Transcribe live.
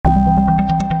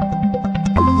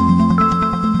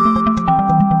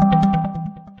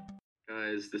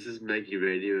Maggie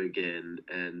Radio again,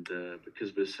 and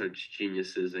because we're such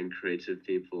geniuses and creative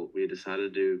people, we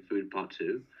decided to do food part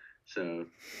 2. So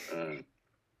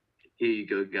here you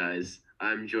go, guys.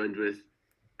 I'm joined with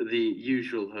the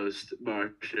usual host,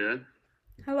 Marsha,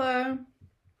 Hello.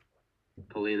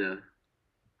 Paulina,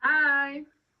 Hi.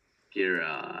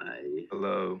 Girai.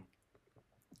 Hello.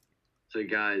 So,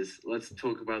 guys, let's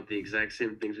talk about the exact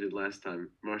same things we did last time.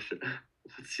 Marsha,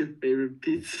 what's your favorite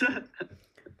pizza?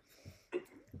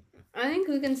 I think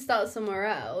we can start somewhere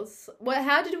else.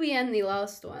 How did we end the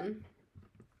last one?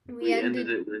 We ended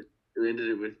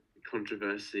it with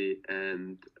controversy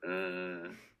and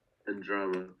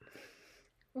drama.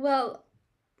 Well,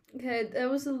 okay, there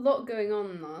was a lot going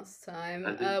on last time.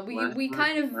 We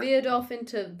kind of time- veered off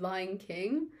into Lion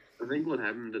King. I think what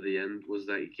happened at the end was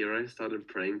that Girai started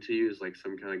praying to you as like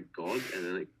some kind of god, and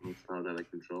then it started out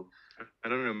of control. I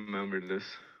don't remember this.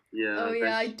 Yeah. Oh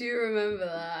yeah, I do remember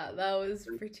that. That was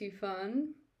pretty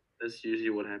fun. That's usually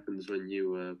what happens when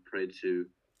you pray to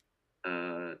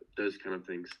those kind of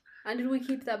things. And did we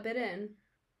keep that bit in?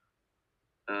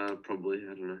 Probably,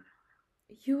 I don't know.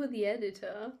 You were the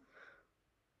editor.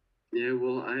 Yeah,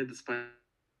 well, I had to spice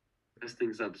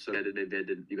things up, so maybe I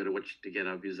didn't. You gotta watch to get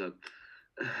our views up.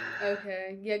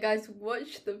 Okay, yeah, guys,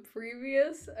 watch the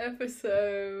previous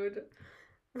episode.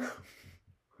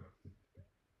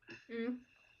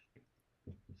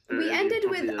 So We ended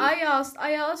with probably,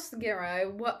 I asked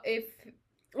Girai what if.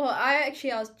 Well, I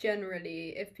actually asked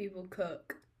generally if people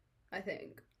cook. I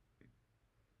think.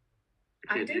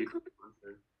 okay, I do cook.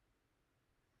 Marsha?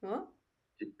 What?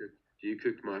 Do you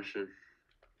cook, Marsha?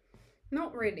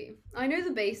 Not really. I know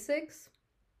the basics,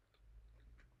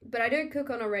 but I don't cook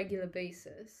on a regular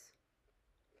basis.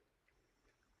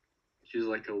 She's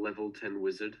like a level 10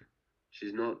 wizard.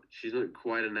 She's not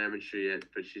quite an amateur yet,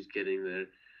 but she's getting there.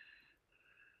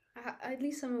 At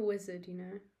least I'm a wizard, you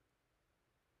know.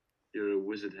 You're a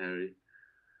wizard, Harry.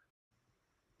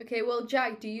 Okay, well,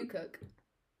 Jack, do you cook?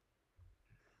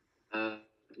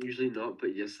 Usually not,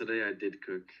 but yesterday I did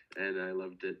cook, and I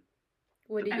loved it.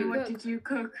 What did And you what cook? did you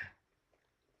cook?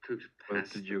 Cooked What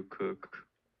pasta. did you cook?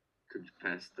 Cooked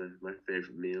pasta, my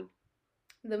favorite meal.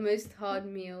 The most hard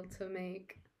meal to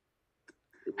make.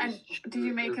 It And was do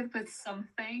you make it with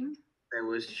something? There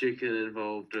was chicken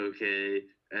involved, okay,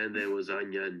 and there was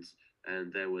onions,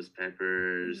 and there was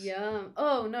peppers. Yum.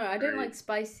 Oh no, I don't Right. like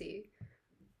spicy.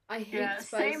 I hate Yeah,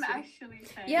 spicy. same actually.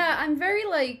 Same. Yeah, I'm very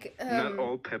like. Not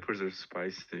all peppers are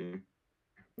spicy.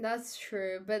 That's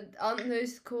true, but aren't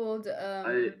those called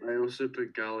I also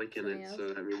put garlic in something it, else? so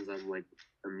that means I'm like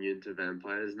immune to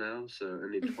vampires now. So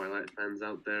any Twilight fans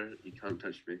out there, you can't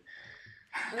touch me.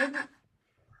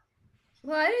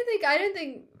 Well,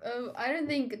 I don't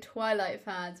think Twilight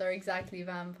fans are exactly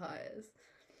vampires.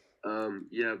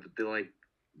 Yeah, but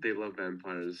they love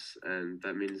vampires, and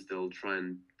that means they'll try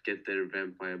and get their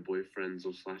vampire boyfriends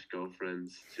or /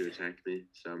 girlfriends to attack me,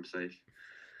 so I'm safe.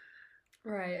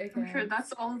 Right. Okay. I'm sure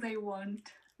that's all they want.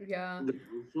 Yeah. I'm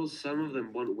sure some of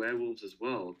them want werewolves as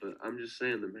well, but I'm just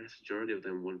saying the mass majority of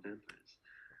them want vampires.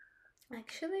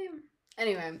 Actually,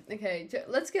 anyway, okay.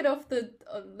 Let's get off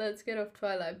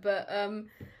Twilight. But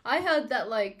I heard that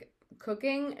like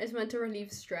cooking is meant to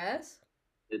relieve stress.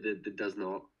 It does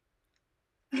not.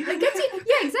 It gets you,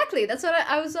 yeah, exactly. That's what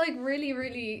I was like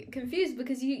really confused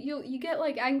because you get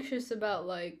like anxious about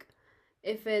like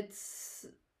if it's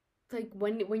like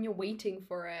when you're waiting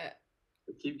for it.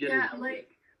 I keep getting. Yeah, like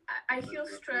I feel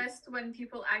stressed when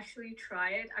people actually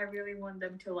try it. I really want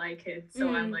them to like it, so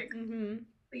I'm like, Mm-hmm.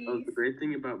 please. Oh, the great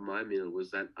thing about my meal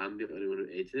was that I'm the only one who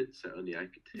ate it, so only I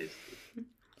could taste it.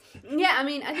 Yeah, I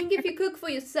mean, I think if you cook for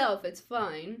yourself, it's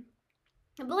fine.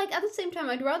 But like at the same time,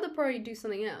 I'd rather probably do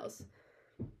something else.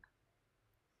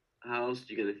 How else are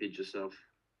you gonna feed yourself?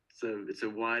 So it's a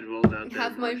wide world out there.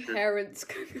 Have my Marsha. parents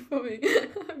cook for me.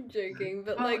 I'm joking,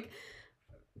 but like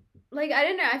I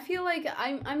don't know. I feel like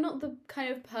I'm not the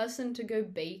kind of person to go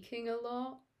baking a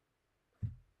lot.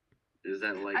 Is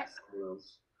that like I- someone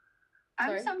else?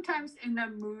 Sorry? I'm sometimes in the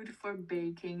mood for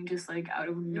baking, just like out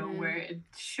of nowhere it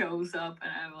shows up,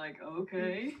 and I'm like,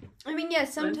 okay. I mean, yeah,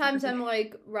 sometimes I'm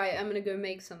like, right, I'm gonna go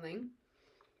make something.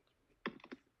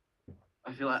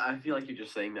 I feel like you're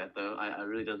just saying that though. I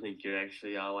really don't think you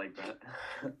actually are like that.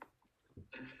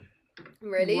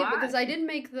 Really? Why? Because I did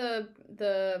make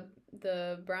the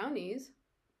brownies.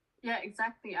 Yeah,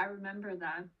 exactly. I remember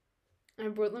that. I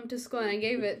brought them to school and I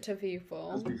gave it to As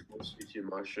people. we forced you to,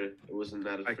 Marsha. It wasn't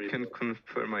that a I free. can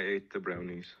confirm I ate the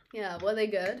brownies. Yeah, were they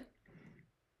good?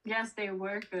 Yes, they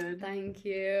were good. Thank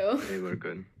you. They were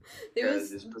good. It Guys,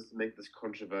 was you're supposed to make this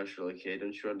controversial, okay?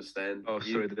 Don't you understand? Oh,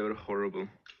 sorry, they were horrible.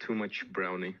 Too much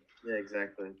brownie. Yeah,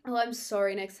 exactly. Oh, I'm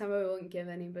sorry. Next time I won't give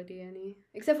anybody any,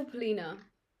 except for Polina.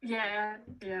 Yeah,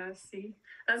 see.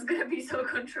 That's gonna be so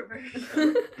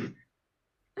controversial.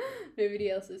 Nobody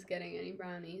else is getting any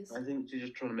brownies. I think she's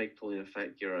just trying to make Polina fat,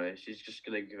 Girai. She's just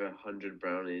gonna give her 100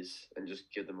 brownies and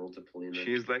just give them all to Polina.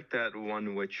 She's like that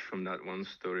one witch from that one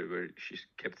story where she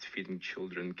kept feeding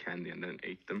children candy and then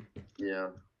ate them. Yeah.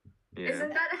 Yeah. Isn't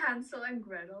that Hansel and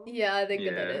Gretel? Yeah, I think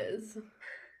that Yeah. is.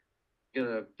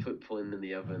 Gonna put Polina in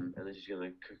the oven and then she's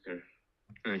gonna cook her.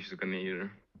 And she's gonna eat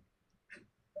her.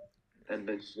 And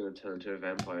then she's gonna turn into a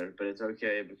vampire. But it's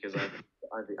okay because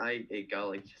I ate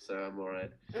garlic, so I'm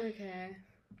alright. Okay.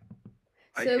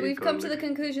 I So hate we've come to the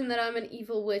garlic. conclusion that I'm an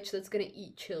evil witch that's gonna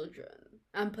eat children.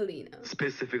 And Polina.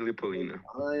 Specifically Polina.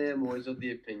 I am always of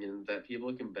the opinion that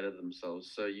people can better themselves,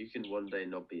 so you can one day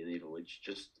not be an evil witch,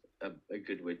 just a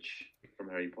good witch from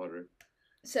Harry Potter.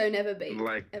 So never bake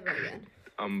Like ever again.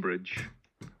 Umbridge.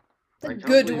 A I can't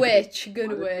good believe witch, Why good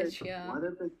did witch, they, yeah. Why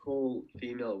did they call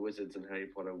female wizards in Harry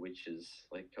Potter witches?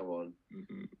 Like, come on.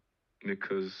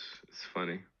 Because it's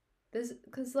funny. There's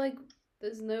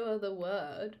no other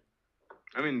word.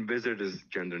 I mean, wizard is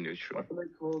gender neutral. Why do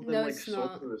they call them No, like it's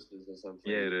not. sorceresses or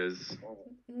something? Yeah, it is. Oh,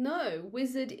 No,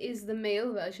 wizard is the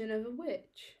male version of a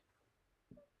witch.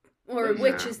 Or a Nah.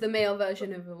 witch is the male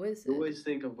version of a I wizard. always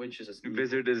think of witches as evil.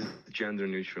 Wizard is gender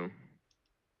neutral.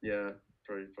 Yeah,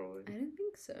 probably. I don't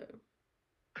think so.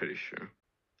 Pretty sure.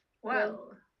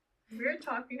 Well, we're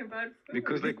talking about food.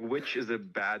 Because like witch is a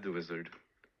bad wizard.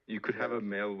 You could have a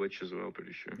male witch as well,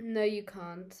 pretty sure. No, you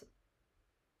can't.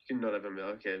 You cannot have a male.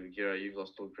 Okay, Gira, you've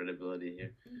lost all credibility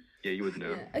here. Yeah, you would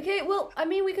know. Yeah. Okay, well, I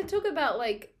mean, we could talk about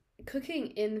like cooking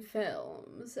in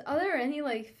films. Are there any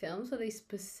like films where they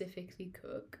specifically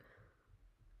cook?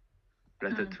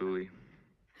 Ratatouille.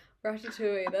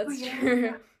 Ratatouille, that's yeah.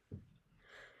 true.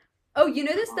 Oh, you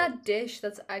know there's that dish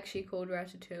that's actually called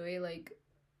ratatouille, like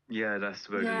Yeah, that's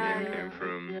where the name came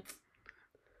from. Yeah.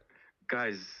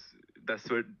 Guys, that's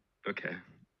where. Okay.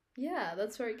 yeah,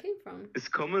 that's where it came from. It's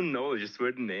common knowledge. It's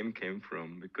where the name came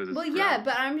from because it's. Well, yeah, from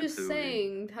but I'm just ratatouille.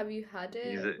 saying, have you had it?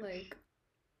 Is it- Like,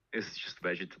 It's just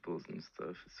vegetables and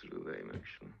stuff. It's really lame,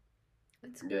 actually.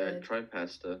 it's Yeah, good. try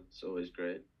pasta. It's always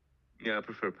great. Yeah, I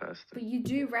prefer pasta. But you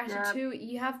do ratatouille.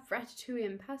 You have ratatouille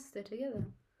and pasta together.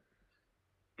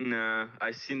 Nah,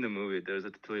 I seen the movie. There's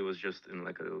ratatouille was just in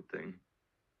like a little thing.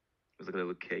 It was like a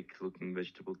little cake-looking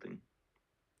vegetable thing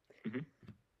Okay.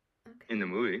 in the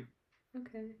movie.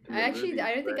 Okay. In I the movie,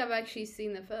 don't think right? I've actually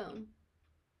seen the film.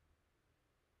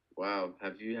 Wow,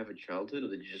 have you have a childhood or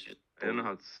did you just? I don't know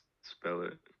how to spell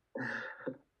it.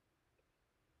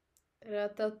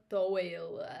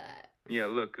 Ratatouille. Yeah,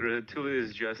 look, ratatouille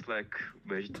is just like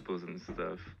vegetables and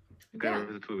stuff. You can have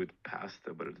Yeah. ratatouille with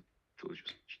pasta, but ratatouille is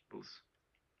just vegetables.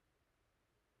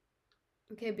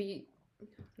 Okay, but you...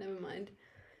 never mind.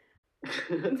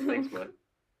 Thanks, man.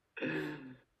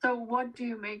 So what do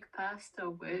you make pasta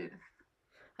with?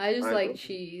 I just I like don't-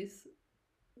 cheese.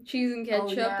 Cheese and Oh,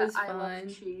 ketchup yeah, is I fine.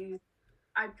 love cheese.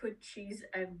 I put cheese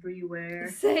everywhere.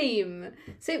 Same.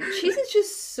 Cheese is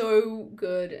just so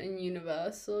good and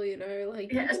universal, you know?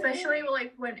 Like Yeah, especially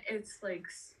like when it's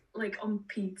like on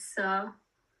pizza.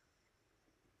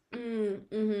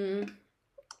 mm-hmm.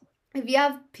 If you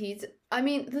have pizza, I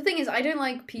mean, the thing is, I don't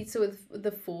like pizza with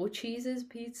the 4 cheeses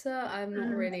pizza. I'm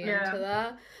not really yeah. into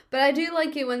that. But I do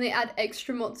like it when they add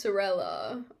extra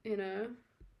mozzarella, you know?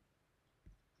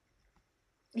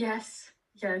 Yes,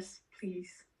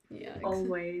 please, Yeah.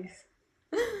 always.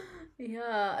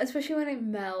 Yeah, especially when it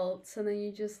melts and then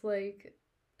you just like,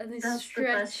 and it's That's the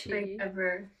best stretchy. thing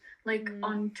ever. Like Mm.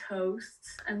 on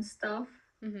toasts and stuff.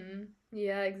 Mm-hmm.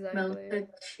 Yeah, exactly. Melted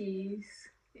cheese.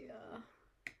 Yeah.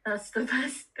 That's the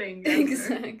best thing ever.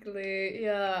 Exactly.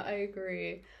 Yeah, I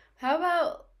agree. How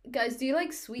about, guys, do you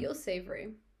like sweet or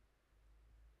savory?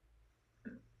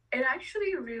 It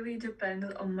actually really depends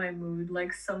on my mood.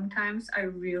 Like sometimes I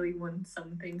really want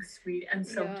something sweet and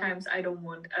Yeah. sometimes I don't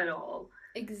want at all.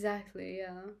 Exactly,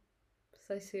 yeah.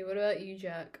 Precisely. What about you,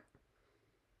 Jack?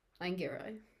 And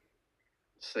Girai.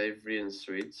 Savory and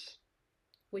sweets.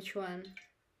 Which one?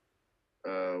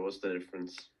 What's the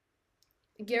difference?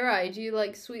 Girai, do you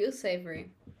like sweet or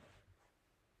savory?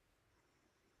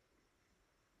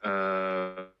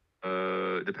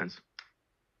 Depends.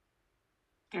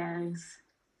 Yes.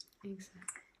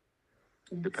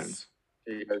 Exactly. Depends.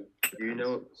 Do you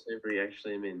know what savory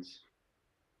actually means?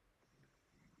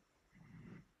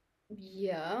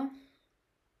 Yeah.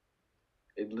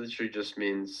 It literally just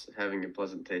means having a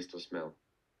pleasant taste or smell.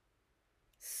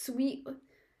 Sweet.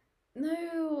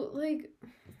 No, like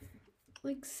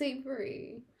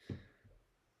savory.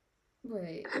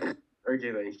 Wait.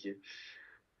 Okay, thank you.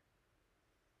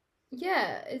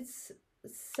 Yeah, it's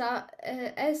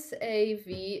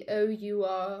Savoury.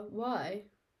 Yeah,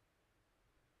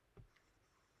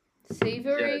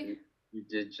 Savory. you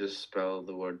did just spell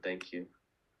the word thank you.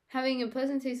 Having a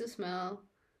pleasant taste or smell.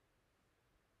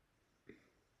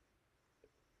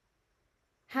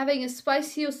 Having a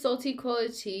spicy or salty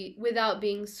quality without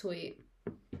being sweet.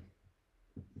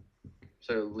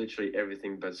 So literally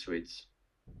everything but sweets.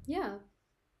 Yeah.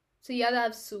 So you either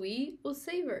have sweet or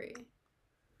savory.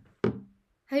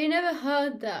 Have you never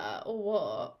heard that or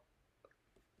what?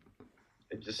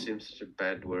 It just seems such a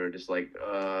bad word. It's like,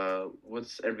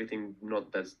 what's everything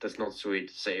not that's not sweet?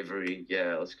 Savory.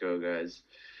 Yeah, let's go, guys.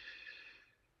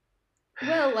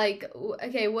 Well, like,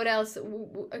 okay, what else?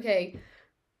 Okay.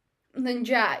 Then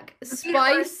Jack, Sweet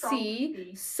or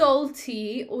spicy,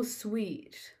 salty, or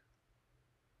sweet?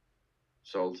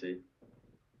 Salty.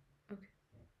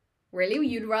 Really?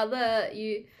 You'd rather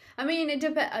you? I mean, it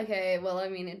depends. Okay, well, I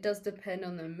mean, it does depend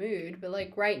on the mood, but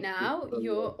like right now,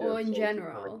 you're or in salty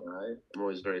general. kind of guy. I'm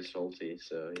always very salty,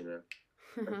 so you know,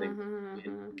 I think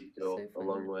you go So a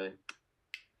long way.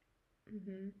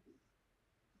 Mm-hmm.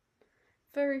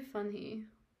 Very funny.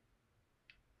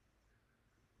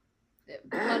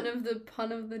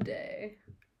 Pun of the day.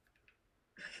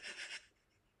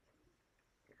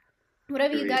 What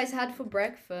have you guys had for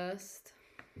breakfast?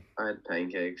 I had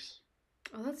pancakes.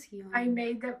 Oh, that's yum. I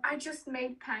made them. I just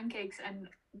made pancakes and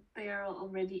they are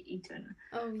already eaten.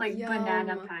 Oh, Like yum.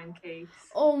 banana pancakes.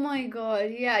 Oh my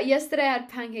god, yeah. Yesterday I had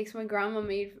pancakes. My grandma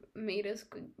made us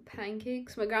good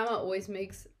pancakes. My grandma always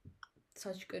makes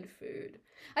such good food.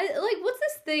 What's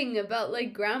this thing about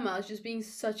like grandmas just being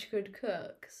such good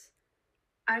cooks?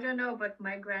 I don't know, but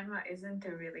my grandma isn't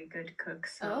a really good cook,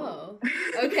 so. Oh,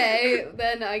 okay,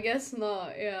 then I guess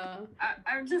not. Yeah.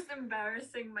 I'm just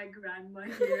embarrassing my grandma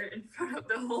here in front of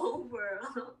the whole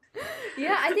world.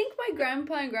 Yeah, I think my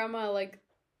grandpa and grandma are like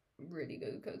really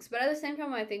good cooks, but at the same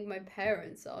time, I think my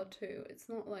parents are too. It's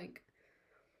not like.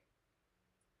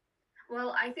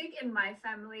 Well, I think in my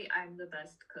family, I'm the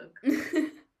best cook.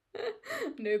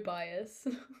 No bias.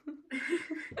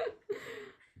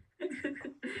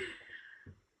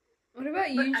 What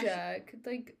about you, Jack?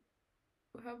 Like,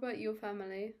 how about your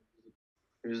family?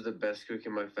 Who's the best cook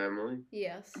in my family?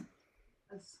 Yes.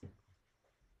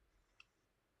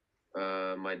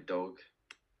 My dog.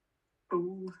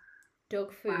 Ooh.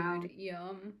 Dog food, Wow.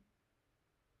 yum.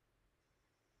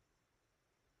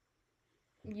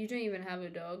 You don't even have a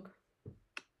dog.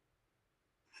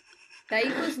 That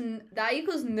equals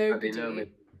nobody.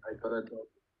 I got a dog.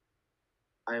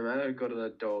 I might have got a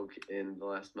dog in the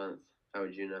last month. How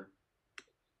would you know?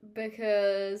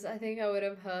 Because I think I would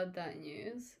have heard that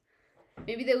news.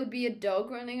 Maybe there would be a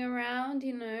dog running around,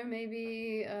 you know,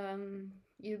 maybe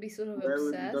you'd be sort of Where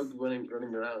obsessed. would the dog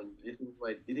running around? You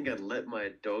think I'd let my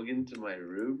dog into my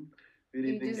room?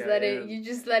 You just let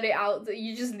it out.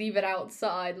 You just leave it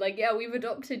outside. Like, yeah, we've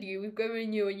adopted you. We've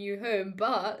given you a new home,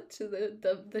 but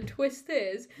the twist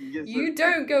is you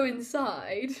don't go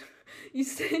inside. You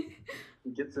stay.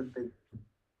 He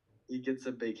gets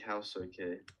a big house,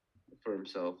 okay, for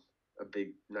himself. A big,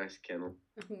 nice kennel.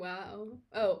 Wow.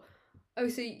 Oh,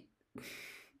 so you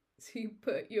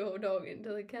put your dog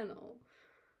into the kennel.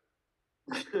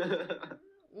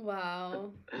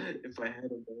 Wow. If I had a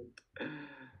dog.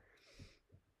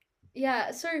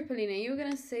 Yeah, sorry, Polina, you were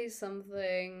gonna say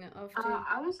something after.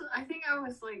 I think I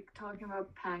was like talking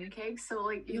about pancakes. So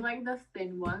like, you like the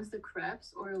thin ones, the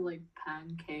crepes, or like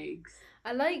pancakes?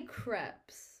 I like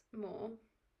crepes more.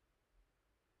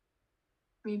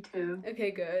 Me too.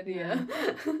 Okay, good. Yeah.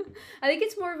 I think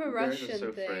it's more of a You guys are Russian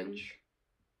so thing. French.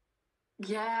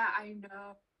 Yeah, I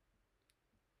know.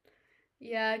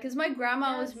 Yeah, because my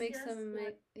grandma always Yes, makes yes, them.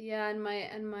 yes. Yeah, and my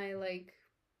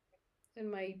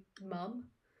mum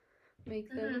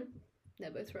make them. They're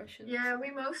both Russian. Yeah,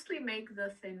 we mostly make the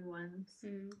thin ones.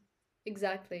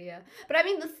 Exactly, yeah. But I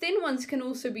mean, the thin ones can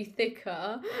also be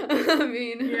thicker. I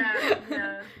mean.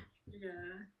 Yeah.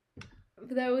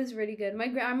 But that was really good. My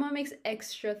grandma makes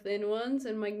extra thin ones,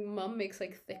 and my mum makes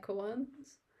like thicker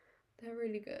ones. They're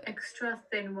really good. Extra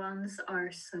thin ones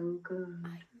are so good.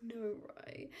 I know,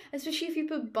 right? Especially if you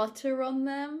put butter on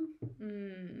them.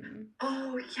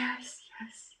 Oh, yes.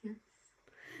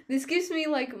 This gives me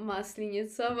like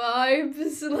Maslenitsa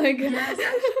vibes. Like, Yes,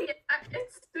 actually,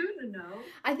 it's soon, no?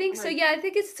 I think so. Like- Yeah, I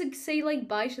think it's to say like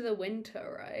bye to the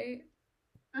winter, right?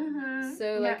 Mm-hmm.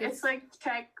 So, Yeah, like, it's like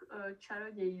Czech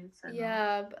Charodějnice.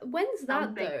 Yeah, but when's that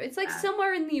Something though? It's like like that.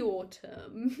 somewhere in the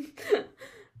autumn.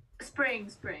 Spring.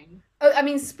 Oh, I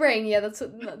mean spring. Yeah, that's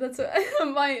what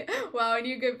my wow. I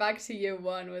need to go back to year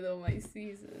 1 with all my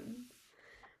seasons.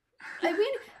 I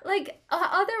mean, like,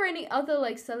 are there any other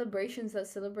like celebrations that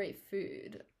celebrate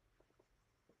food?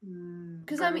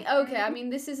 Because I mean, okay, I mean,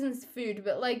 this isn't food,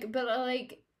 but like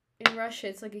in Russia,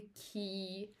 it's like a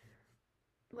key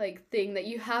like thing that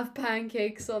you have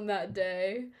pancakes on that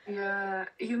day. Yeah,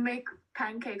 you make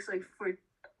pancakes like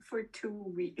for 2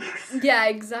 weeks. Yeah,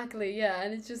 exactly. Yeah,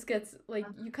 and it just gets like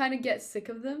you kind of get sick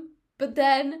of them. But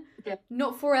then, Yeah.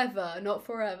 not forever, not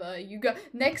forever. You go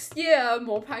next year,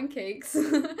 more pancakes.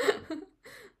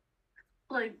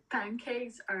 Like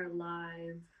pancakes are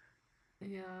live.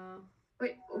 Yeah.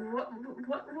 Wait,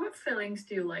 what fillings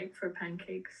do you like for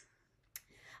pancakes?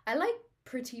 I like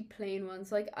pretty plain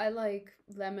ones. Like I like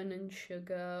lemon and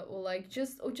sugar, or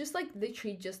just like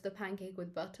literally just the pancake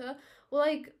with butter, or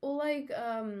like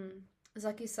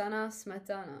zakisana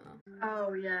smetana.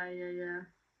 Oh yeah.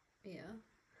 Yeah.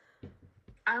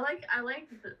 I like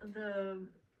the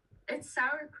it's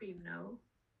sour cream, no?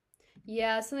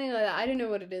 Yeah, something like that. I don't know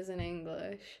what it is in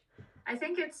English. I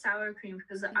think it's sour cream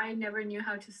because I never knew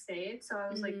how to say it, so I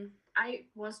was like, Mhm. I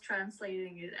was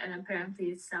translating it, and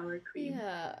apparently it's sour cream.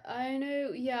 Yeah, I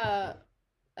know. Yeah.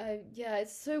 Yeah,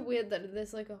 it's so weird that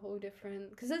there's like a whole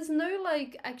different because there's no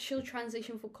like actual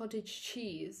translation for cottage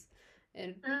cheese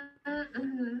in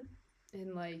Mm-hmm.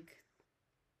 in like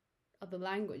other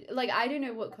language. Like I don't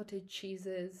know what cottage cheese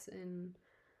is in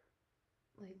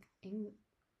like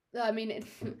I mean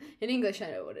in English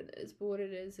I know what it is, but what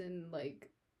it is in like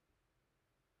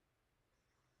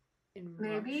in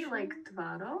Maybe Russian? like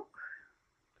tvarog.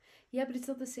 Yeah, but it's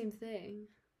not the same thing.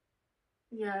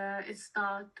 Yeah, it's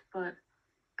not, but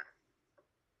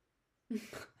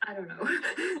I don't know.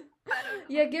 I don't know.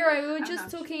 Yeah, Gira, we were I'm just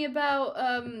not sure. talking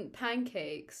about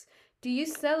pancakes. Do you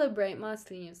celebrate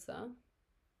Masleniца?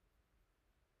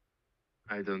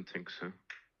 I don't think so.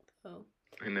 Oh.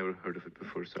 I never heard of it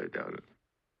before, so I doubt it.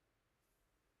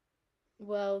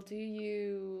 Well, do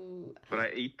you But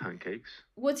I eat pancakes.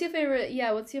 What's your favorite?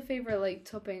 Yeah, what's your favorite like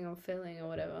topping or filling or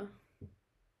whatever?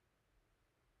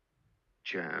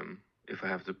 Jam, if I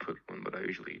have to put one, but I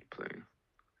usually eat plain.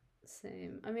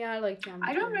 Same. I mean, I like jam.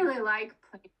 I don't too. really like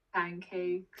plain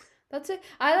pancakes. That's it.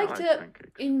 I like to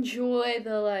pancakes. enjoy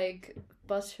the like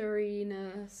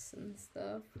butteriness and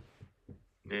stuff.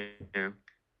 Yeah.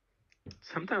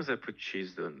 Sometimes I put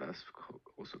cheese though, and that's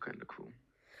also kind of cool.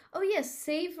 Oh yeah,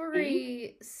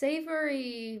 savory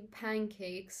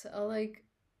pancakes are like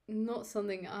not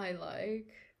something I like.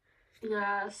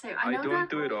 Yeah, same. I know don't that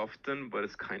do it often, but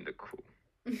it's kind of cool.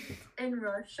 in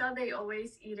Russia they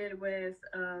always eat it with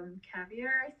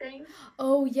caviar, I think.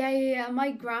 Oh yeah.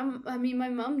 My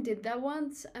mom did that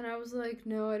once, and I was like,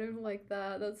 no, I don't like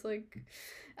that. That's like,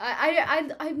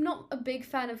 I'm not a big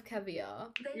fan of caviar.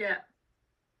 Yeah.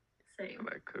 I Same.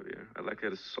 like caviar. I like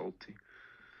it as salty.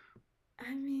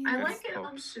 I mean, I Yes. like it on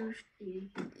Pops. sushi.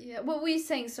 yeah. What were you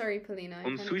saying? Sorry, Polina.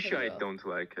 On kinda sushi, cut I you off. don't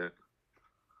like it.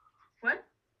 What?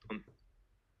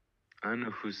 I don't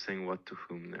know who's saying what to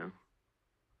whom now.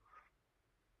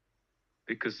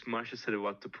 Because Marsha said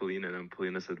what to Polina, and then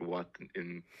Polina said what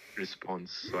in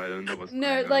response, so I don't know what's No,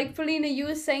 going on. like Polina, you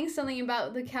were saying something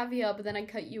about the caviar, but then I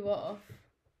cut you off.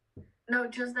 No,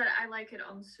 just that I like it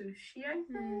on sushi, I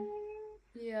think.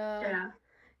 Yeah. Yeah.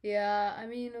 Yeah, I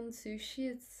mean, on sushi,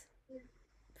 it's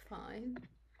fine.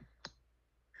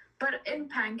 But in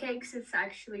pancakes, it's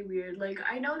actually weird. Like,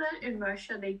 I know that in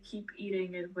Russia, they keep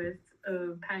eating it with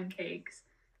pancakes.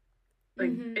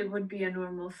 Like, Mhm. it would be a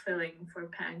normal filling for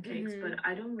pancakes, Mhm. but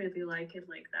I don't really like it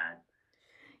like that.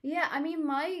 Yeah, I mean,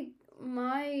 my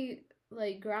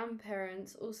like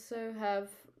grandparents also have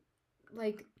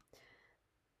like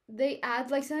they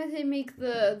add like sometimes they make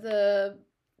the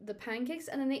pancakes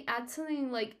and then they add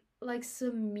something like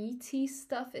some meaty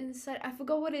stuff inside. I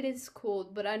forgot what it is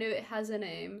called, but I know it has a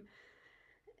name.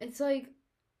 It's like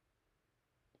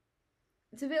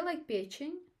it's a bit like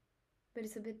peching, but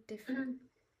it's a bit different.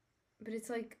 But it's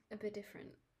like a bit different.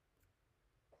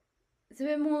 It's a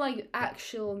bit more like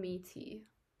actual meaty.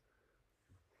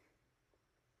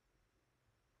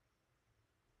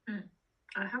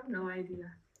 I have no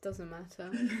idea. Doesn't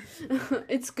matter.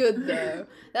 It's good though.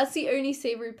 That's the only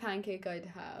savory pancake I'd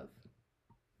have.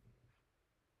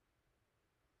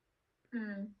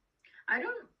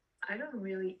 I don't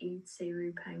really eat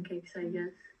savory pancakes, I guess.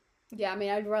 Yeah, I mean,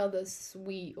 I'd rather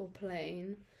sweet or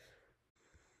plain.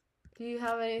 Do you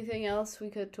have anything else we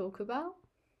could talk about?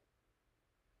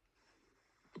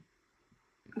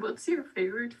 What's your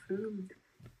favorite food?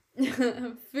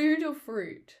 Food or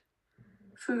fruit?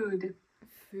 Food.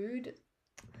 Food?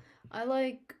 I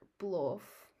like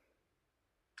bluff.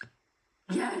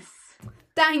 Yes.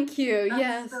 Thank you. That's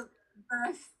Yes. the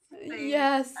best thing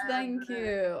Yes, thank ever.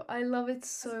 you. I love it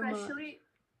so much. Especially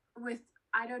with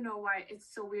I don't know why it's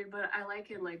so weird, but I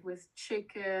like it like with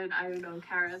chicken, I don't know,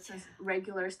 carrots and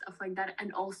regular stuff like that.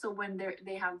 And also when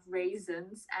they have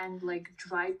raisins and like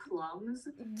dry plums.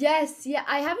 Yes, yeah,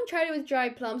 I haven't tried it with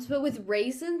dried plums, but with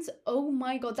raisins, oh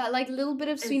my god, that like little bit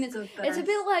of sweetness. the It's a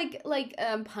bit best. like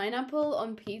pineapple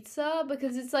on pizza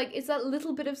because it's that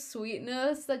little bit of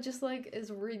sweetness that just like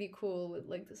is really cool with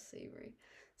like the savory.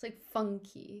 It's like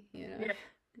funky, you know. Yeah.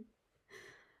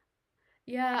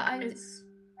 Yeah,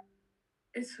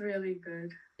 It's really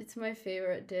good. it's my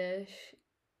favorite dish.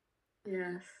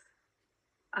 Yes.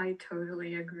 I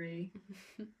totally agree.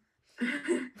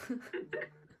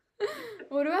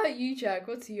 What about you, Jack?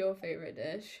 What's your favorite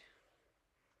dish?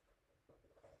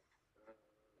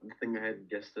 The thing I had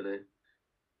yesterday.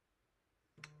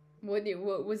 What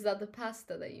was that, the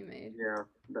pasta that you made? Yeah,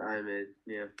 that I made.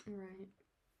 Yeah, Right.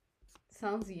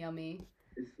 Sounds yummy.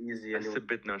 it's easy. That's a Anyone,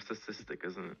 bit narcissistic,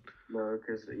 isn't it? no,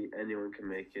 because anyone can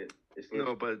make it. It's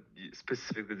No, but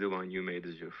specifically the one you made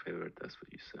is your favorite. That's what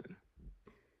you said.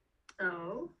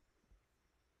 So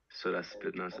So that's a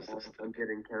bit I'm narcissistic.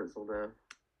 getting cancelled now.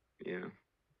 Yeah.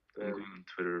 I'm going on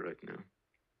Twitter right now.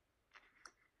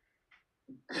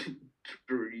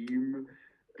 Dream.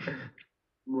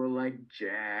 More like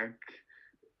Jack.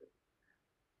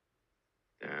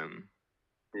 Damn.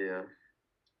 Yeah.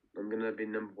 I'm gonna be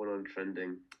number one on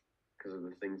trending because of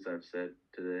the things I've said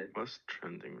today. What's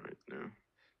trending right now?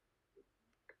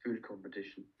 Food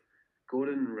competition.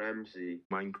 Gordon Ramsay.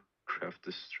 Minecraft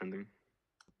is trending.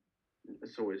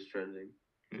 It's always trending.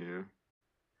 Yeah.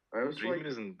 I also Dream like.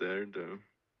 isn't there though.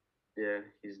 Yeah,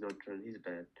 he's not trending. He's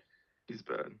bad. He's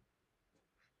bad.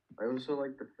 I also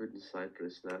like the food in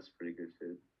Cyprus. That's pretty good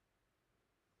food.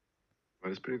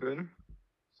 What is pretty good?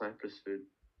 Cyprus food.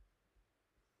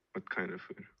 What kind of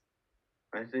food?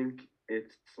 I think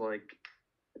it's like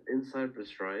in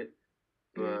Cyprus, right?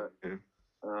 But yeah.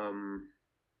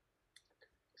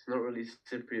 it's not really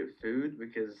Cypriot food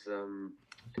because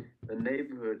the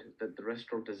neighborhood that the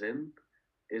restaurant is in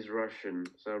is Russian,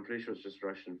 so I'm pretty sure it's just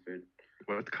Russian food.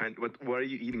 What are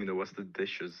you eating though? What's the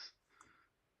dishes?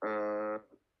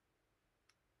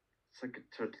 It's like a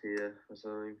tortilla or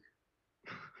something.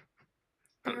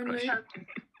 Not Oh, no. Russian.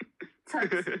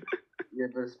 Yeah,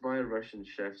 but it's by a Russian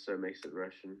chef, so it makes it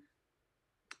Russian.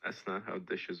 That's not how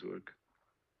dishes work.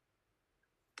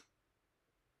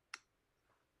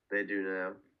 They do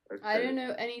now. I don't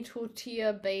know any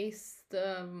tortilla-based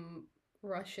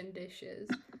Russian dishes.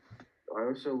 I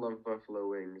also love buffalo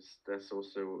wings. That's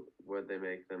also where they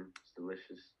make them. It's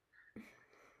delicious.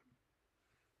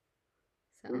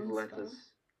 With Sounds lettuce. fun.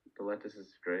 The lettuce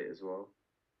is great as well.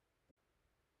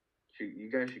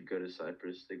 You guys should go to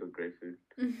Cyprus. They got great food.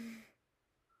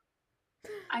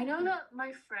 I know that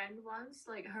my friend once,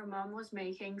 like her mom was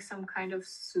making some kind of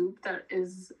soup that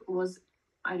was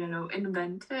I don't know,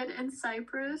 invented in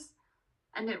Cyprus,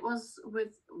 and it was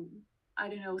with I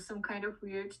don't know, some kind of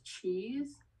weird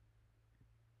cheese.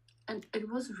 And it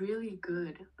was really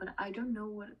good, but I don't know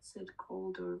what it's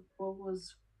called or what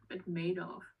was it made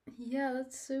of. Yeah,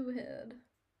 that's so weird.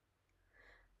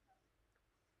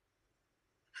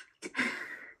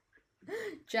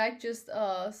 Jack just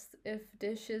asked if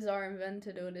dishes are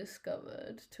invented or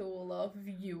discovered to all our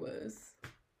viewers.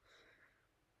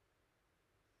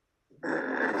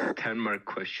 10-mark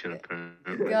question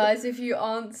apparently. Guys, if you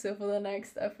answer for the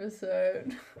next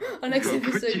episode, our next I'll put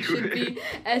episode you should in. be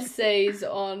essays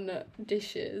on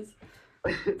dishes.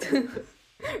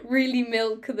 Really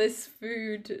milk this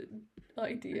food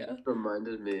idea.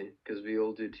 Reminded me because we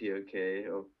all do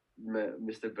TOK of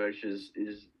Mr. Birch's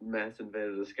is math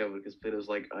invented or discovered because Peter was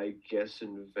like, I guess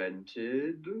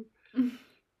invented.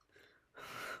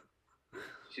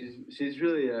 She's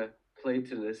really a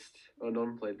Platonist or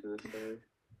non-Platonist. Sorry.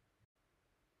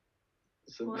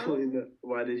 So Well- Paulina,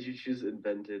 why did you choose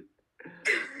invented?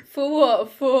 For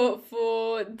what?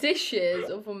 For dishes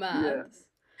or for maths?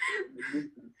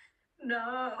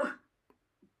 No.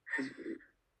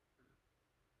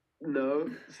 No,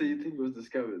 so you think it was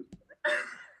discovered?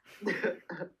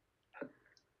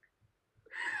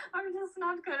 I'm just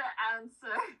not gonna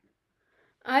answer.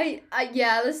 I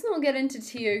yeah, let's not get into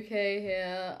TOK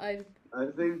here. I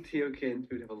think TOK and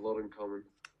food have a lot in common.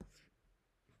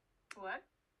 What?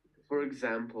 For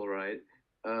example, right,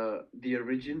 the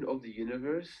origin of the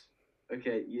universe.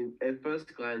 Okay, at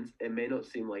first glance, it may not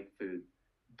seem like food,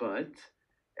 but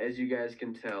as you guys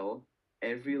can tell,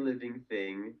 every living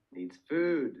thing needs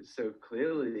food. So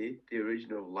clearly, the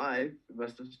origin of life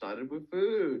must have started with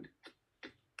food.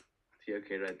 TOK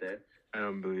right there. I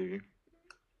don't believe you.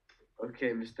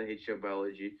 Okay, Mr. H.O.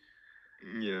 Biology.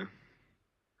 Yeah.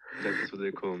 That's what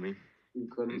they call me. You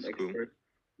got an That's cool. expert.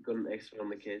 got an expert on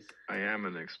the case. I am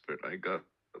an expert. I got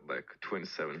like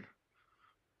 27.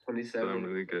 So 27. I'm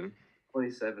really good.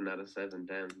 27 out of 7.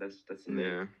 Damn, that's amazing.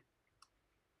 Yeah.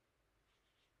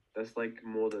 That's like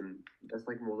more than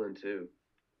 2.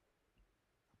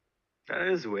 That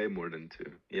is way more than 2.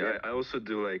 Yeah, Yeah. I also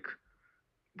do like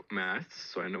maths,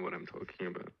 so I know what I'm talking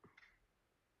about.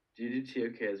 Do you do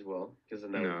TOK as well? Because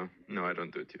No, I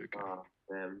don't do it. Okay. Ah,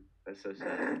 damn, that's so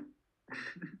sad.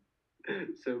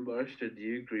 So, Marsha, do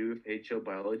you agree with HL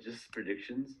biologists'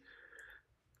 predictions?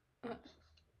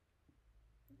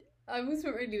 I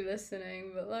wasn't really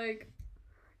listening, but like,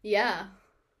 yeah.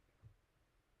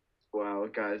 Wow,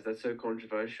 guys, that's so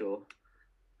controversial.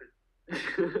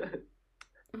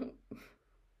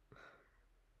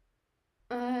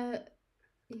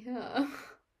 Yeah.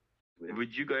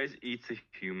 Would you guys eat a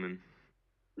human?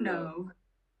 No.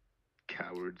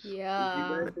 Cowards.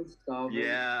 Yeah. You guys are starving.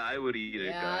 Yeah, I would eat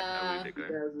a guy. I would eat a If you guy.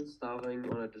 guys are starving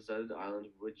on a deserted island,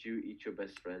 would you eat your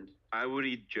best friend? I would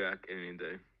eat Jack any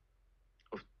day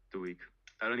of the week.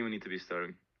 I don't even need to be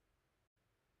starving.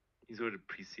 He's already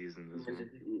preseasoned as well. Because if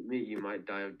you eat me, you might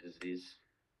die of disease.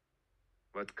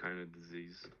 What kind of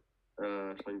disease?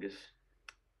 Fungus.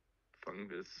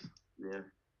 Fungus. Yeah.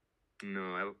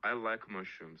 No, I like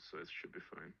mushrooms, so it should be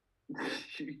fine.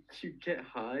 you get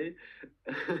high.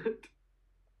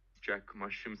 Jack,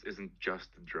 mushrooms isn't just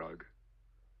a drug.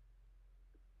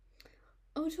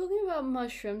 Oh, talking about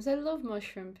mushrooms, I love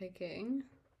mushroom picking.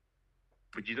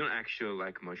 But you don't actually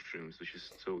like mushrooms, which is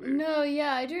so weird. No,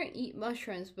 yeah, I don't eat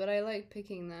mushrooms, but I like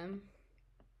picking them.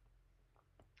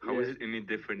 How is it any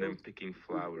different than picking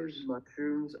flowers?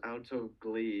 Mushrooms out of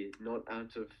glee, not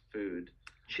out of food.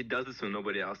 She does it so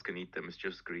nobody else can eat them. It's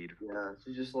just greed. Yeah,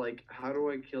 she's just like, how do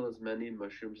I kill as many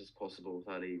mushrooms as possible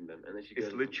without eating them? And then she goes.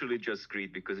 It's literally just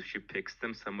greed, because if she picks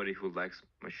them, somebody who likes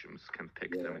mushrooms can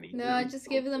pick them and eat No, them. I just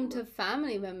give them to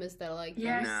family members that like them.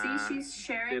 Yeah, Nah, see, she's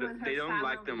sharing with her They don't family.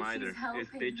 like them either. She's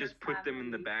helping They her just put them in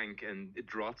the family. bank and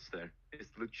it rots there. It's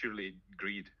literally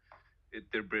greed.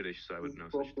 They're British, so I would know.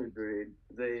 Proper greed.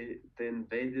 They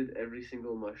invaded every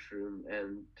single mushroom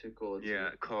and took all its.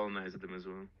 Yeah, colonized them as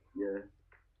well. Yeah.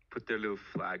 Put their little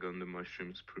flag on the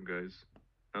mushrooms, poor guys.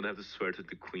 Now they have to swear to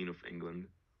the Queen of England.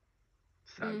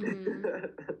 Sad.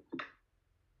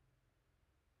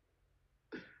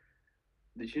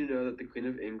 Did you know that the Queen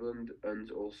of England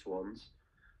owns all swans?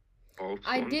 All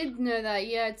I swans? did know that.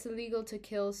 Yeah, it's illegal to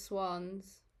kill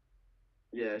swans.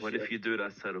 Yeah. What if you do it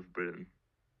outside of Britain?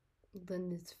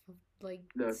 Then it's like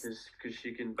No, because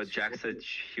she can. But Jack said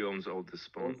she owns all the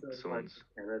also applies swans.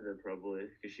 to Canada probably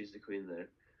because she's the queen there.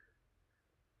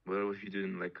 What if you do it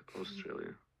in like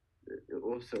Australia? It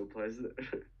also applies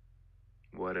there.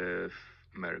 What if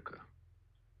America?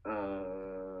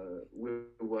 We're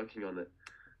working on it.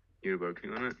 You're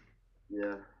working on it?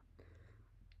 Yeah.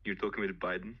 You're talking with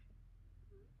Biden?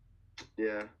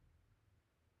 Yeah.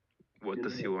 What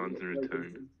does he want in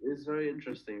return? It's very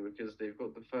interesting because they've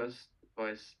got the first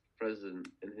vice president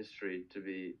in history to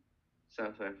be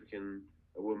South African,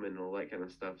 a woman, all that kind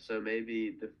of stuff. So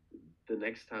maybe the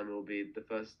next time it will be the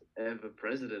first ever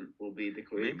president will be the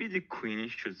queen. Maybe the Queen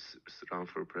should run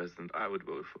for president. I would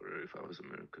vote for her if I was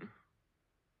American.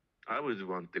 I would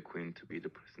want the Queen to be the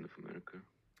president of America.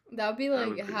 that would be That like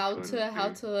would be how fun, to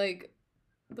yeah.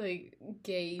 like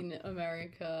gain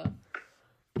America,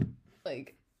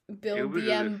 like build It would the be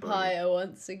really empire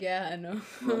once again.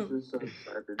 Marsha's so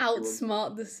excited.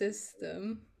 Outsmart the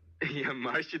system. Yeah,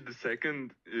 Marcia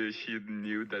II, she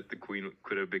knew that the Queen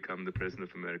could have become the president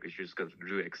of America. She just got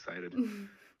really excited.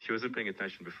 She wasn't paying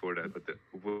attention before that, but the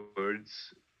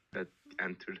words that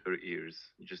entered her ears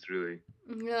just really.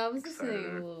 Yeah, I was listening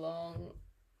Excited. all along.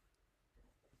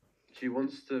 She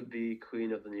wants to be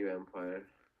queen of the new empire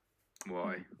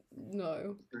Why?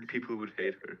 No. People would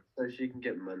hate her. so she can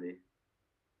get money.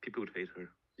 People would hate her.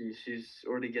 She's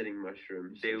already getting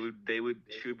mushrooms. They would.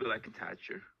 She would be like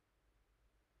Thatcher.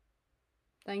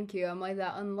 Thank you. Am I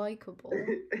that unlikable?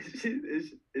 is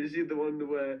she the one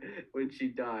where when she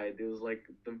died it was like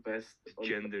the best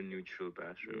Gender neutral it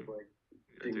was bathroom. like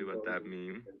You know what that ding-dong.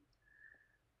 mean?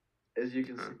 As you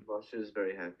can see, Marsha is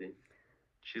very happy.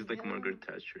 She's like Yeah. Margaret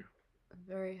Thatcher.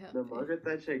 Very happy. No, Margaret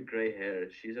Thatcher had grey hair.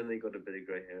 She's only got a bit of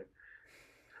grey hair.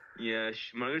 Yeah,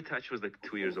 Margaret Thatcher was like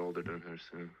 2 years older than her,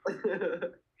 so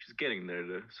she's getting there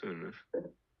though, soon enough.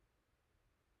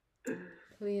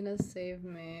 Lena, save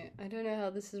me. I don't know how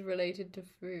this is related to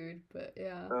food, but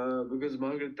yeah. Because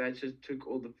Margaret Thatcher took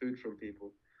all the food from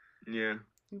people. Yeah,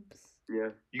 Oops. Yeah.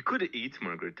 you could eat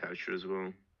Margaret Thatcher as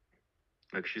well.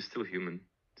 Like she's still human,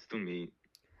 still meat.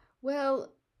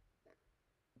 Well,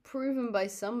 proven by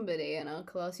somebody in our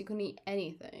class, you can eat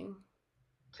anything.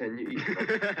 Can you eat?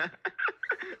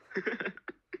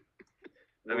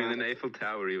 I mean, an Eiffel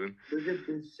Tower even. Look at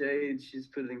this shade she's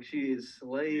putting. She is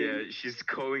slaying. Yeah, she's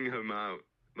calling him out,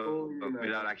 but Calling him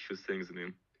without out. actual things in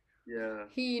him. Yeah.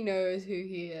 He knows who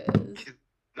he is. He's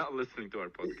not listening to our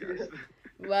podcast.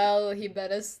 Well, he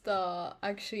better start.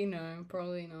 Actually, no,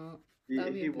 probably not. That'd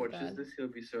If be he a bit watches bad. this, he'll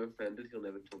be so offended he'll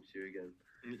never talk to you again.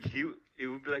 It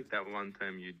would be like that one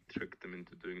time you tricked him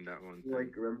into doing that one thing.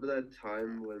 Like, remember that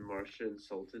time when Marsha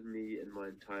insulted me and my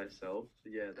entire self?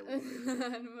 Yeah, that was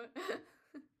it.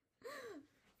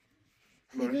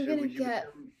 You're Marsha, gonna get.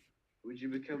 would you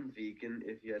become vegan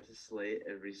if you had to slay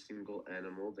every single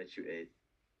animal that you ate?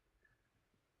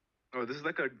 Oh, this is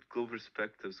like our Global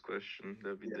Perspectives question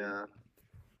that we did. Yeah.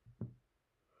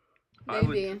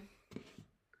 Maybe.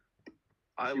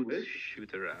 I You would wish?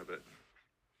 shoot a rabbit.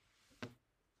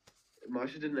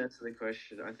 Marsha didn't answer the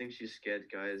question. I think she's scared,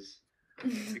 guys.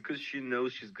 Because she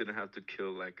knows she's gonna have to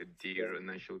kill like a deer and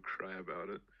then she'll cry about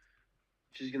it.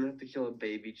 She's gonna have to kill a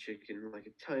baby chicken, like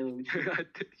a tiny little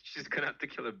chicken. She's gonna have to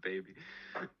kill a baby.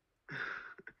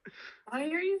 Why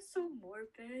are you so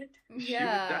morbid?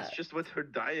 Yeah. That's just what her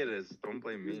diet is. Don't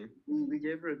blame me. We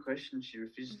gave her a question, she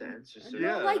refused to answer. So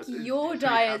Yeah. Not like it's- your we have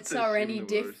diets to are assume any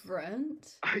the worst.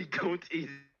 different. I don't eat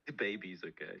babies,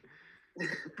 okay?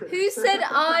 Who said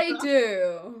I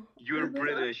do? You're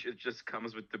British, it just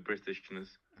comes with the Britishness.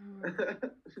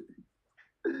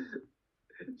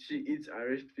 She eats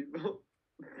Irish people.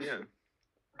 Yeah.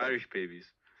 Irish babies.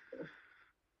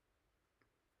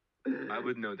 I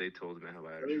would know they told me I have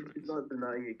I Irish mean, she's friends. not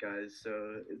denying it, guys.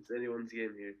 So it's anyone's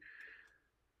game here.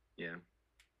 Yeah.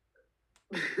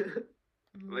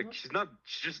 Like, she's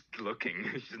just looking.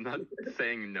 She's not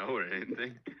saying no or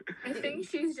anything. I think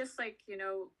she's just like,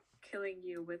 killing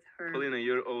you with her. Paulina,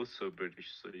 you're also British,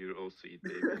 so you also eat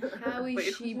babies. How is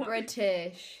Wait, she what?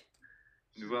 British?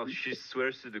 Well, she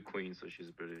swears to the Queen, so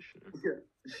she's British.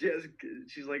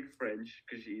 She's like French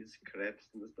because she eats crepes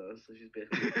and stuff. So she's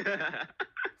basically.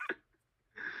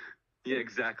 Yeah,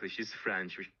 exactly. She's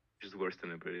French, which is worse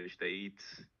than the British. They eat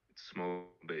small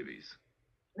babies.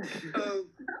 Oh,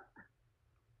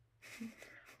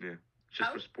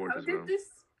 Just for sport how as well. did this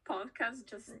podcast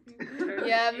just turn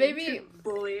Yeah, maybe- into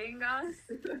bullying us?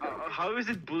 How is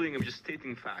it bullying? I'm just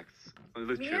stating facts. Me and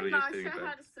Literally just stating Marsha had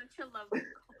facts. such a lovely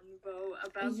convo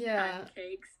about Yeah.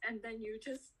 pancakes, and then you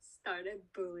just started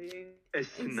bullying.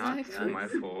 It's not Exactly. my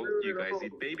fault. You guys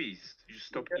eat babies. You just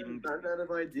stop eating Ran out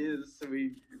of ideas, so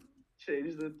we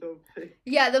changed the topic.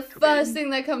 Yeah, the To first baby. thing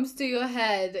that comes to your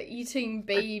head, eating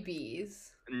babies.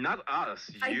 Not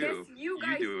us. I guess You. you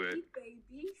guys do it. eat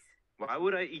babies Why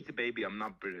would I eat a baby? I'm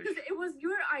not British. because it was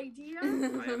your idea. I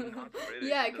am not British.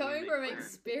 Yeah, It doesn't coming make from sense.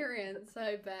 experience,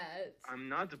 I bet. I'm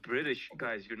not British,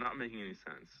 guys. You're not making any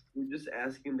sense. We're just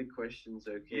asking the questions,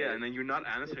 okay? Yeah, and then you're not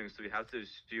answering, so we have to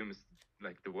assume it's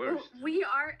like the Well, worst. we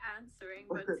are answering,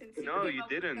 but since you No, came you up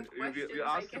with the didn't. We questions,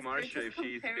 I asked guess Marsha you're if just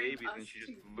she eats comparing babies, and us she to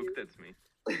just you. looked at me.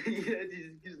 Yeah,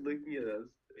 she's looking at us.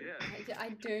 Yeah. I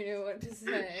don't know what to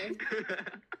say.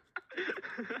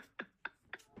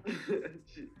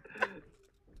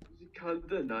 she can't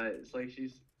deny it. It's like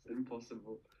it's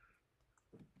impossible.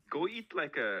 Go eat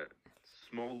like a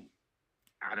small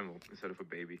animal instead of a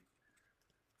baby.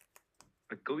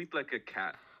 Like, go eat like a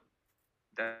cat.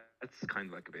 That's kind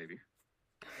of like a baby.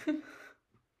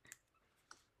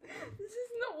 This is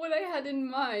not what I had in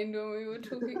mind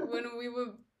when we were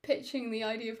pitching the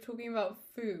idea of talking about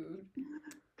food.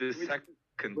 The Which-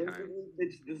 second When did time. we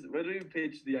pitch this? When did we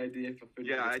pitch the idea for food?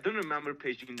 Yeah, I don't remember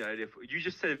pitching the idea. You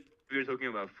just said we were talking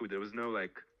about food. There was no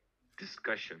like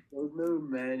discussion. There was no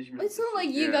management. It's not like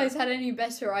you Yeah. guys had any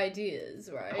better ideas,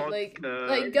 right? Pod- like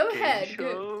go game ahead.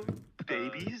 Go. show,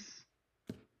 babies.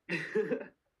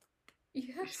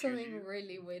 You have Excuse something you?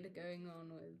 really weird going on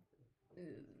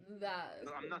with that.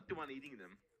 No, I'm not the one eating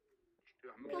them.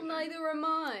 Well, neither am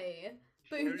I.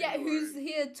 But Sure yeah, you who's are.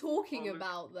 here talking Oh,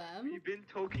 about them? We've been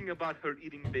talking about her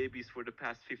eating babies for the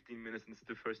past 15 minutes, and it's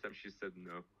the first time she said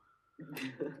no.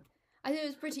 I think it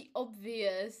was pretty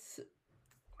obvious.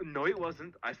 No, it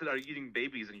wasn't. I said, "Are you eating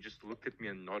babies?" And you just looked at me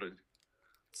and nodded.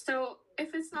 So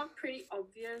if it's not pretty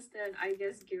obvious, then I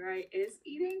guess Girai is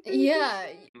eating babies. Yeah,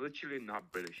 Literally not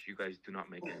British. You guys do not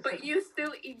make any sense. But you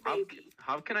still eat babies.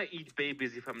 How can I eat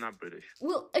babies if I'm not British?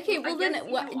 well, okay, Well, I well then, guess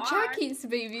well, you Jack are. eats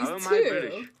babies How am too. I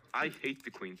British? I hate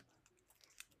the Queen.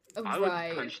 Oh, I would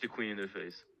right, punch the Queen in the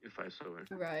face if I saw her.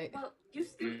 right. Well, you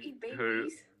still Mm, eat babies, her-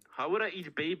 How would I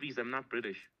eat babies? I'm not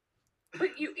British.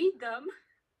 but you eat them.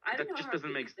 I don't That know just how doesn't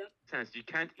to make eat them. sense. You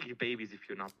can't eat babies if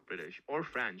you're not British or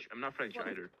French. I'm not French Well,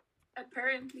 either.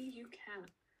 Apparently, you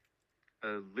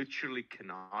can. Literally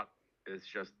cannot. It's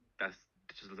just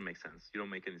just doesn't make sense. You don't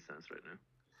make any sense right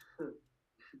now.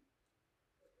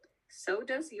 So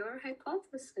does your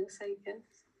hypothesis, I guess.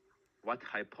 What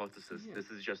hypothesis? Yeah. This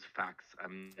is just facts.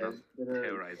 I'm not That's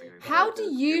theorizing anything. How do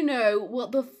you know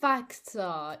what the facts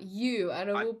are? You, out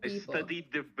of all I people. studied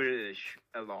the British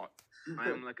a lot. I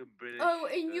am like a British. Oh,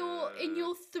 in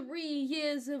your 3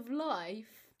 years of life.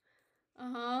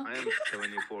 Uh-huh. I am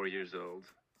 24 years old.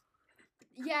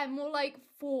 Yeah, more like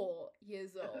 4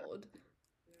 years old.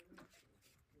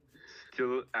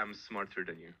 Still am smarter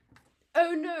than you.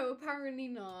 Oh no, apparently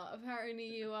not. Apparently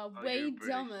you are Oh, way you're British,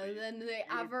 dumber so than the you're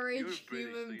average British, so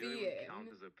human you don't even count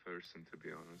being. as a person, to be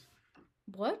honest.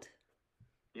 What?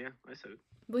 Yeah, I said it.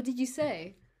 What did you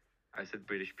say? I said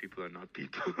British people are not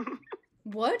people.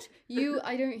 What?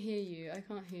 I don't hear you. I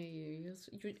can't hear you.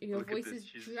 Your Look at voice this. is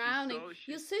She's drowning. so-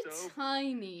 You're she's so so-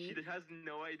 tiny. She has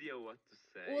no idea what to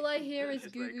say. All I hear is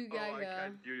She's goo like, goo "Oh, I gaga."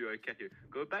 can't hear you. I can't hear you."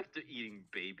 Go back to eating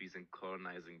babies and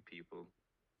colonizing people.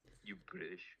 You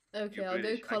British. Okay, You're I'll go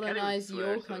British. I can't even colonize swear,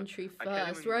 your so country I can't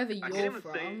first, even- wherever I can't you're even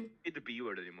from. say the B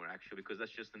word anymore, actually, because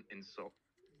that's just an insult.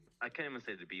 I can't even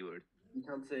say the B word. You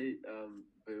can't say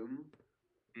boom.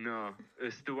 No,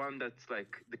 it's the one that's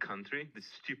like the country, the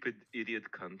stupid idiot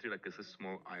country, like it's a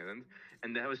small island,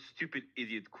 and they have a stupid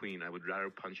idiot queen I would rather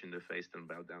punch in the face than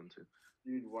bow down to.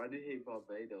 Dude, why do you hate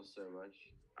Barbados so much?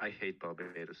 I hate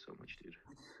Barbados so much, dude.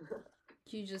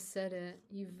 You just said it.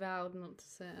 You vowed not to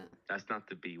say it. That's not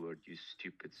the B word, you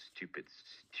stupid, stupid,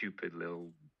 stupid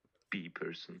little B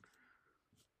person.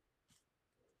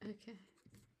 Okay.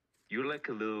 You're like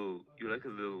a little.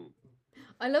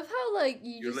 I love how like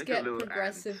you You're just like a get little ant that I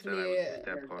progressively would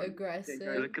step on. aggressive.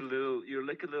 You're like a little. You're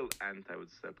like a little ant I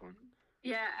would step on.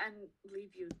 Yeah, and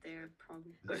leave you there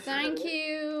probably. Thank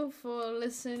you for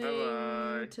listening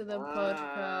Bye-bye. to the Bye.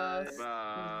 podcast.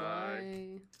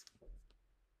 Bye. Bye.